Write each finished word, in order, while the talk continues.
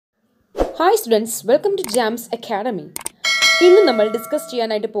Hi students, welcome to JAMPS Academy. ഇന്ന് നമ്മൾ discuss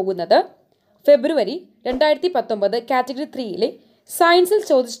ചെയ്യാനായിട്ട് പോകുന്നത് ഫെബ്രുവരി 2019 കാറ്റഗറി 3ലെ സയൻസിൽ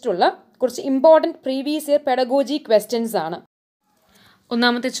ചോദിച്ചിട്ടുള്ള കുറച്ച് important previous year pedagogy questions ആണ്.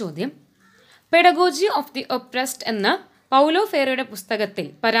 ഒന്നാമത്തെ ചോദ്യം, പെഡഗോജി ഓഫ് ദി ഒപ്രസ്ഡ് എന്ന പൗലോ ഫെയറയുടെ പുസ്തകത്തിൽ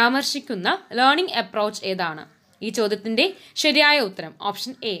പരാമർശിക്കുന്ന ലേണിംഗ് അപ്രോച്ച് ഏതാണ്? ഈ ചോദ്യത്തിൻ്റെ ശരിയായ ഉത്തരം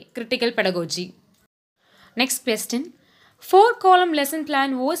option A, critical pedagogy. Next question, 4-column lesson plan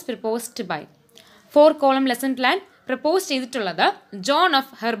was proposed by. 4-column lesson plan propose ചെയ്തിട്ടുള്ളത് ജോൺ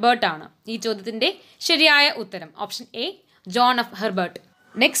ഓഫ് ഹെർബർട്ട് ആണ്. ഈ ചോദ്യത്തിൻ്റെ ശരിയായ ഉത്തരം option A, John of Herbert.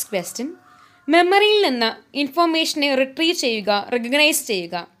 Next question, മെമ്മറിയിൽ നിന്ന് ഇൻഫോർമേഷനെ റിട്രീവ് ചെയ്യുക, റെക്കഗ്നൈസ്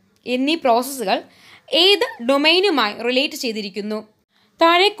ചെയ്യുക എന്നീ പ്രോസസ്സുകൾ ഏത് ഡൊമൈനുമായി റിലേറ്റ് ചെയ്തിരിക്കുന്നു?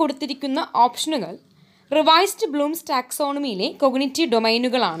 താഴെ കൊടുത്തിരിക്കുന്ന ഓപ്ഷനുകൾ റിവൈസ്ഡ് ബ്ലൂംസ് ടാക്സോണമിയിലെ കൊഗ്നിറ്റീവ്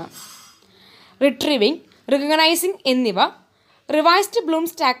ഡൊമൈനുകളാണ്. റിട്രീവിംഗ്, റിക്കഗ്നൈസിംഗ് എന്നിവ റിവൈസ്ഡ്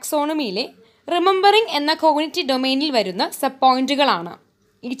ബ്ലൂംസ് ടാക്സോണമിയിലെ റിമെമ്പറിംഗ് എന്ന കോഗ്നിറ്റീവ് ഡൊമൈനിൽ വരുന്ന സബ് പോയിന്റുകളാണ്.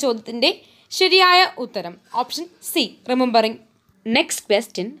 ഈ ചോദ്യത്തിൻ്റെ ശരിയായ ഉത്തരം option C, remembering. Next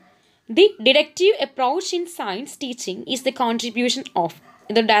question, the deductive approach in science teaching is the contribution of.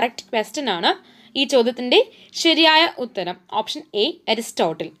 ഇത് ഡയറക്റ്റ് ക്വസ്റ്റ്യൻ ആണ്. ഈ ചോദ്യത്തിൻ്റെ ശരിയായ ഉത്തരം option A,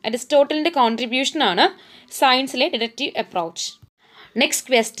 Aristotle. അരിസ്റ്റോട്ടലിൻ്റെ കോൺട്രിബ്യൂഷനാണ് സയൻസിലെ deductive approach. Next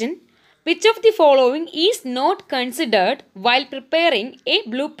question, which of the following is not considered while preparing a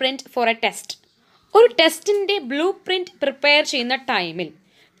blueprint for a test? ഒരു ടെസ്റ്റിൻ്റെ blue print prepare ചെയ്യുന്ന ടൈമിൽ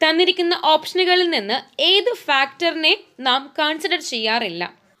തന്നിരിക്കുന്ന ഓപ്ഷനുകളിൽ നിന്ന് ഏത് ഫാക്ടറിനെ നാം കൺസിഡർ ചെയ്യാറില്ല?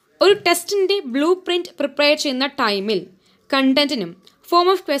 ഒരു ടെസ്റ്റിൻ്റെ ബ്ലൂ പ്രിൻറ്റ് പ്രിപ്പയർ ചെയ്യുന്ന ടൈമിൽ കണ്ടന്റിനും ഫോം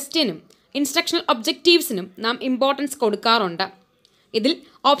ഓഫ് ക്വസ്റ്റ്യനും ഇൻസ്ട്രക്ഷണൽ ഒബ്ജക്റ്റീവ്സിനും നാം ഇമ്പോർട്ടൻസ് കൊടുക്കാറുണ്ട്. ഇതിൽ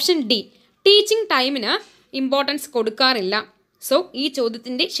ഓപ്ഷൻ ഡി, ടീച്ചിങ് ടൈമിന് ഇമ്പോർട്ടൻസ് കൊടുക്കാറില്ല. സോ ഈ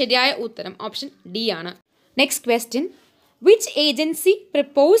ചോദ്യത്തിൻ്റെ ശരിയായ ഉത്തരം ഓപ്ഷൻ ഡി ആണ്. Next question, which agency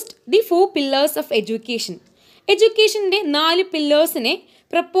proposed the 4 pillars of education? എഡ്യൂക്കേഷൻ്റെ 4 പില്ലേഴ്സിനെ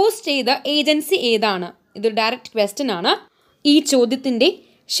propose ചെയ്ത ഏജൻസി ഏതാണ്? ഇത് ഡയറക്റ്റ് ക്വസ്റ്റ്യൻ ആണ്. ഈ ചോദ്യത്തിൻ്റെ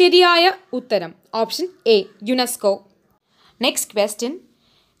ശരിയായ ഉത്തരം option A, UNESCO. Next question,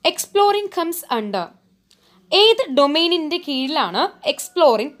 exploring comes under. ഏത് ഡൊമൈനിൻ്റെ കീഴിലാണ്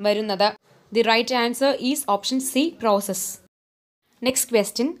എക്സ്പ്ലോറിംഗ് വരുന്നത്? The right answer is option C, process. Next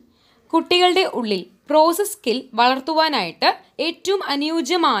question, കുട്ടികളുടെ ഉള്ളിൽ പ്രോസസ് സ്കിൽ വളർത്തുവാനായിട്ട് ഏറ്റവും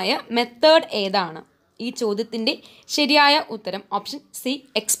അനുയോജ്യമായ മെത്തേഡ് ഏതാണ്? ഈ ചോദ്യത്തിൻ്റെ ശരിയായ ഉത്തരം option C,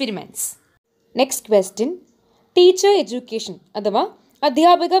 experiments. Next question, teacher education അഥവാ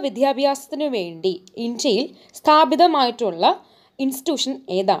അധ്യാപക വിദ്യാഭ്യാസത്തിനു വേണ്ടി ഇന്ത്യയിൽ സ്ഥാപിതമായിട്ടുള്ള ഇൻസ്റ്റിറ്റ്യൂഷൻ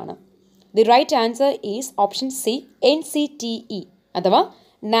ഏതാണ്? The right answer is option C, NCTE അഥവാ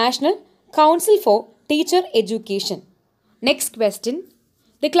national council four teacher education. Next question,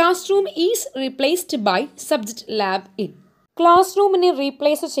 the class room is replaced by subject lab in. Class റൂമിനെ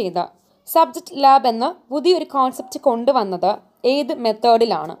replace ചെയ്ത subject lab എന്ന പുതിയൊരു കോൺസെപ്റ്റ് കൊണ്ടുവന്നത് ഏത്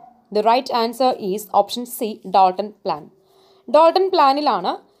മെത്തേഡിലാണ്? The right answer is option C, Dalton plan. Dalton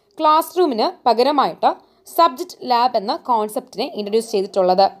പ്ലാനിലാണ് class റൂമിന് പകരമായിട്ട് subject lab എന്ന കോൺസെപ്റ്റിനെ introduce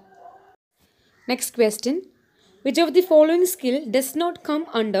ചെയ്തിട്ടുള്ളത്. Next question, which of the following skill does not come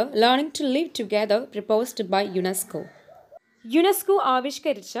under learning to live together proposed by UNESCO? UNESCO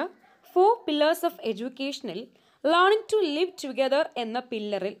ആവിഷ്കരിച്ച 4 pillars of എഡ്യൂക്കേഷനിൽ learning to live together എന്ന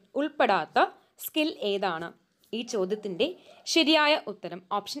പില്ലറിൽ ഉൾപ്പെടാത്ത skill ഏതാണ്? ഈ ചോദ്യത്തിൻ്റെ ശരിയായ ഉത്തരം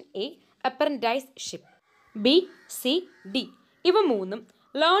option A, apprenticeship. B, C, D ഇവ മൂന്നും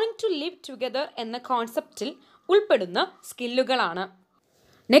learning to live together എന്ന കോൺസെപ്റ്റിൽ ഉൾപ്പെടുന്ന സ്കില്ലുകളാണ്.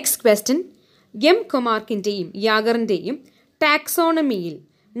 നെക്സ്റ്റ് ക്വസ്റ്റ്യൻ, എം കൊമാർക്കിൻ്റെയും യാഗറിൻ്റെയും ടാക്സോണമിയിൽ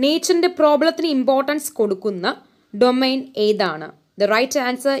നേച്ചറിൻ്റെ പ്രോബ്ലത്തിന് ഇമ്പോർട്ടൻസ് കൊടുക്കുന്ന ഡൊമൈൻ ഏതാണ്? The right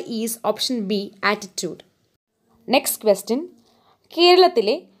answer is option B, attitude. Next question,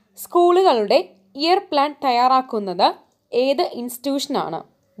 കേരളത്തിലെ സ്കൂളുകളുടെ ഇയർ പ്ലാൻ തയ്യാറാക്കുന്നത് ഏത് ഇൻസ്റ്റിറ്റ്യൂഷനാണ്?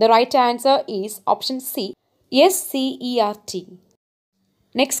 The right answer is option C, SCERT.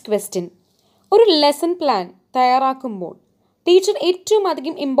 Next question, ഒരു ലെസൺ പ്ലാൻ തയ്യാറാക്കുമ്പോൾ ടീച്ചർ ഏറ്റവും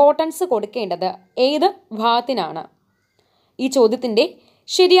അധികം ഇമ്പോർട്ടൻസ് കൊടുക്കേണ്ടത് ഏത് ഭാഗത്തിനാണ്? ഈ ചോദ്യത്തിൻ്റെ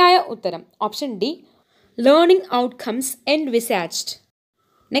ശരിയായ ഉത്തരം option D, learning outcomes എൻവിസാജ്ഡ്.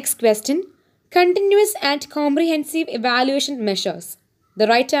 Next question, continuous and comprehensive evaluation measures. The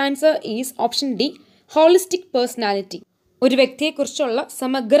right answer is option D, holistic personality. ഒരു വ്യക്തിയെക്കുറിച്ചുള്ള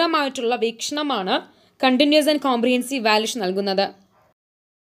സമഗ്രമായിട്ടുള്ള വീക്ഷണമാണ് കണ്ടിന്യൂസ് ആൻഡ് കോംപ്രിഹെൻസീവ് ഇവാലുവേഷൻ നൽകുന്നത്.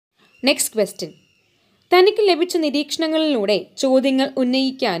 നെക്സ്റ്റ് ക്വസ്റ്റ്യൻ, തനിക്ക് ലഭിച്ച നിരീക്ഷണങ്ങളിലൂടെ ചോദ്യങ്ങൾ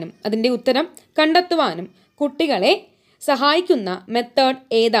ഉന്നയിക്കാനും അതിൻ്റെ ഉത്തരം കണ്ടെത്തുവാനും കുട്ടികളെ സഹായിക്കുന്ന മെത്തേഡ്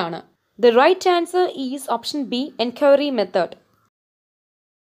ഏതാണ്? The right answer is option B, enquiry method.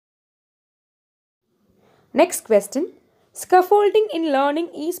 Next question, Scaffolding in learning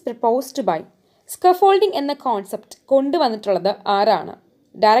is proposed by. Scaffolding എന്ന കോൺസെപ്റ്റ് കൊണ്ടുവന്നിട്ടുള്ളത് ആരാണ്?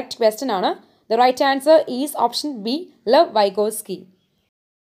 ഡയറക്റ്റ് ക്വസ്റ്റ്യൻ ആണ്. The right answer is option B, Lev Vygotsky.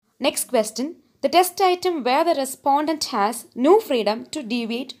 Next question. The test item where the respondent has no freedom to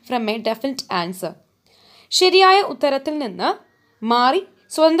deviate from a definite answer. ശരിയായ ഉത്തരത്തിൽ നിന്ന് മാറി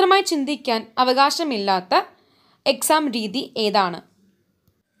സ്വതന്ത്രമായി ചിന്തിക്കാൻ അവകാശമില്ലാത്ത എക്സാം രീതി ഏതാണ്?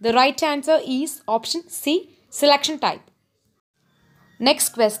 The right answer is option C, selection type. Next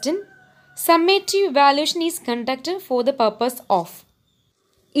question. Summative evaluation is conducted for the purpose of.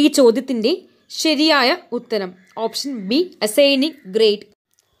 ഈ ചോദ്യത്തിൻ്റെ ശരിയായ ഉത്തരം option B, assigning grade.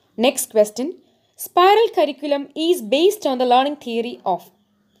 Next question. Spiral curriculum is based on the learning theory of.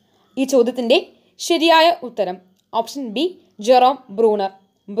 ഈ ചോദ്യത്തിൻ്റെ ശരിയായ ഉത്തരം option B, Jerome Bruner.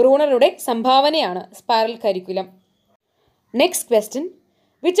 ബ്രൂണറുടെ സംഭാവനയാണ് spiral curriculum. Next question.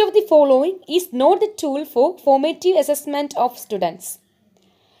 Which of the following is not the tool for formative assessment of students?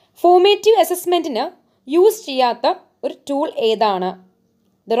 Formative അസസ്മെൻറ്റിന് use ചെയ്യാത്ത ഒരു tool ഏതാണ്?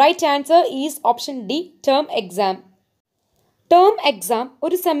 The right answer is option D, term exam. Term exam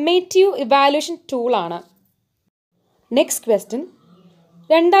ഒരു summative evaluation ടൂളാണ്. Next question.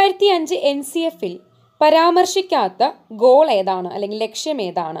 2005 NCF-ൽ പരാമർശിക്കാത്ത goal ഏതാണ് അല്ലെങ്കിൽ ലക്ഷ്യം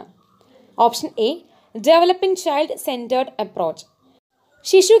ഏതാണ്? Option A, developing child centred approach.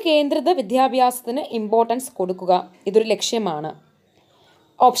 ശിശു കേന്ദ്രിത വിദ്യാഭ്യാസത്തിന് ഇമ്പോർട്ടൻസ് കൊടുക്കുക, ഇതൊരു ലക്ഷ്യമാണ്.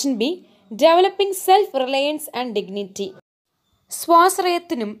 Option B, developing self Reliance and dignity.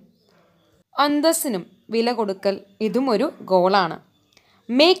 സ്വാശ്രയത്തിനും അന്തസ്സിനും വില കൊടുക്കൽ, ഇതും ഒരു ഗോളാണ്.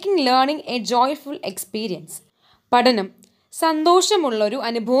 Making learning A joyful experience. പഠനം സന്തോഷമുള്ളൊരു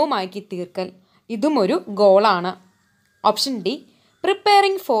അനുഭവമാക്കി തീർക്കൽ, ഇതും ഒരു ഗോളാണ്. Option D,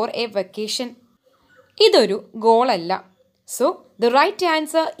 preparing for A vacation. ഇതൊരു ഗോളല്ല. So the right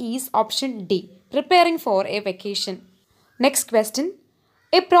answer is option D, preparing for A vacation. Next question.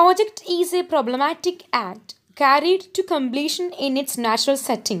 A project is A പ്രൊബ്ലമാറ്റിക് act carried to completion in its natural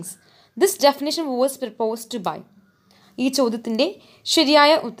settings. This definition was proposed by. ഈ ചോദ്യത്തിൻ്റെ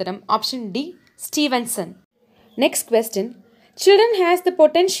ശരിയായ ഉത്തരം option D, Stephenson. Next question. Children has the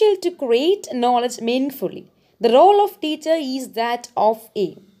potential to create knowledge meaningfully. The role of teacher is that of A.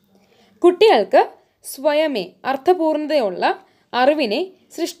 കുട്ടികൾക്ക് സ്വയമേ അർത്ഥപൂർണതയുള്ള അറിവിനെ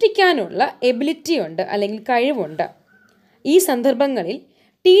സൃഷ്ടിക്കാനുള്ള ability ഉണ്ട് അല്ലെങ്കിൽ കഴിവുണ്ട്. ഈ സന്ദർഭങ്ങളിൽ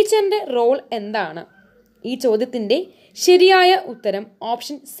ടീച്ചറിൻ്റെ റോൾ എന്താണ്? ഈ ചോദ്യത്തിൻ്റെ ശരിയായ ഉത്തരം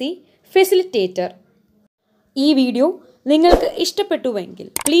ഓപ്ഷൻ സി, ഫെസിലിറ്റേറ്റർ. ഈ വീഡിയോ നിങ്ങൾക്ക് ഇഷ്ടപ്പെട്ടുവെങ്കിൽ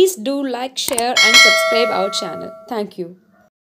please do like, share and subscribe our channel. Thank you.